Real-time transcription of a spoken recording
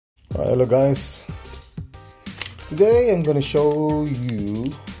Hello guys, today I'm gonna show you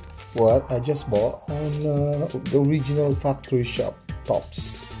what I just bought on the original factory shop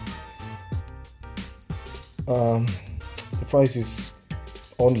tops. The price is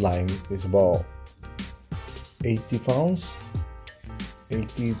online is about 80 pounds,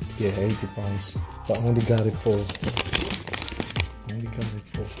 80 pounds, but I only got it for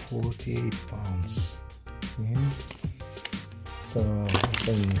 48 pounds. Yeah. So it's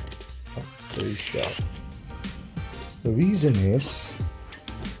in factory shop. The reason is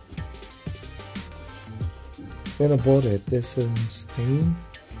when I bought it, there's some stain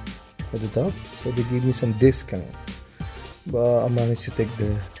at the top, so they gave me some discount, but I managed to take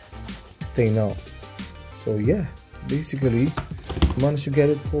the stain out. So yeah, basically I managed to get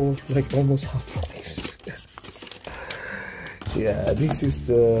it for like almost half price. Yeah, this is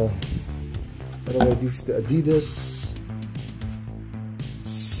the Adidas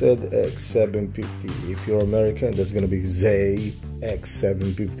ZX750. If you're American, that's gonna be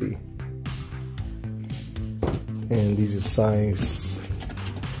ZX750, and this is size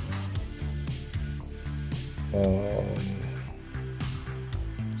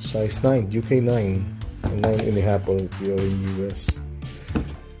size 9, UK 9, and 9.5 if you're in US.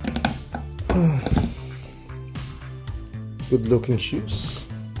 Good looking shoes.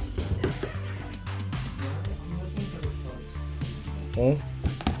 Huh?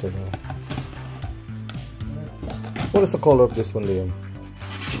 What is the color of this one, Liam?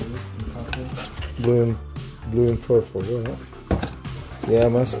 Blue and purple, right? Yeah,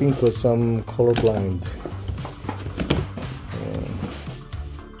 I'm asking for some colorblind.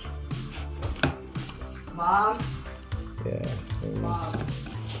 Mom. Yeah. Mom.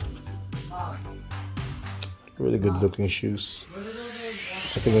 Really good looking shoes.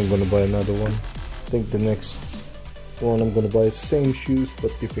 I think I'm gonna buy another one. I think the next one I'm gonna buy is same shoes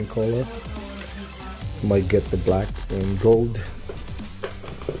but different color. Might get the black and gold.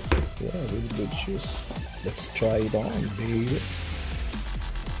 Yeah, really good shoes. Let's try it on, baby.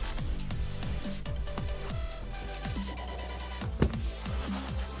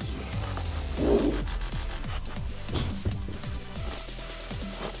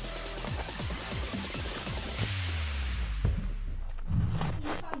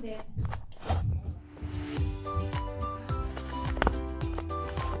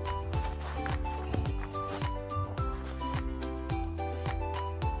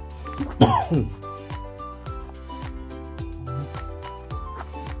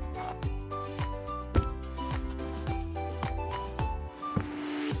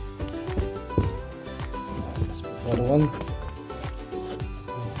 Another one.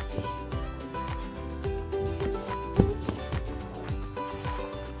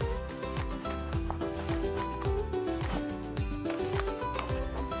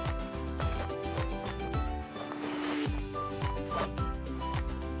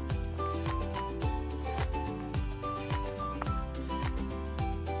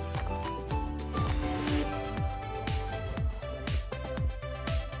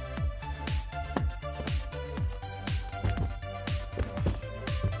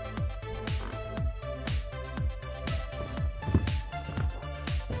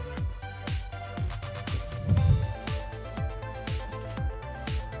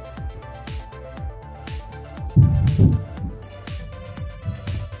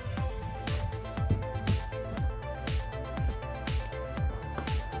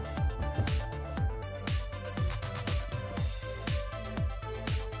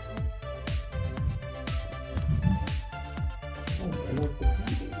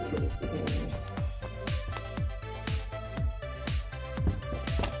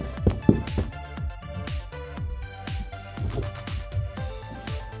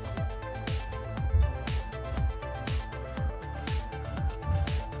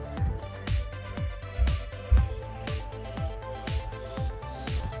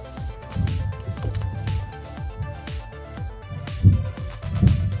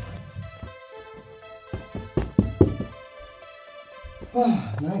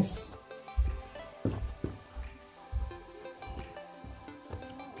 Ah, nice.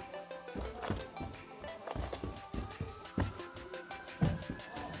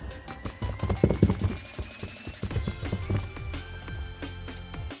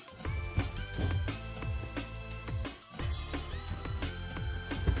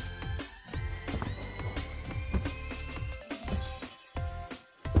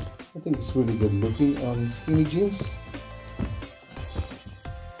 I think it's really good looking on skinny jeans.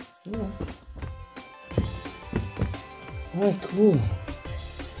 Yeah. Alright, cool.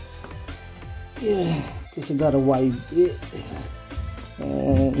 Yeah, because I got a wide bit.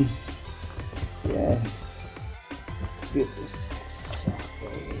 And Yeah, fit this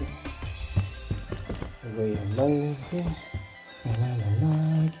exactly the way I like it. And I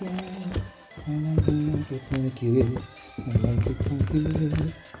like it. And I like it, like it. I like it, like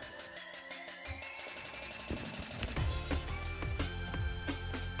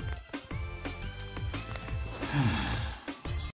it.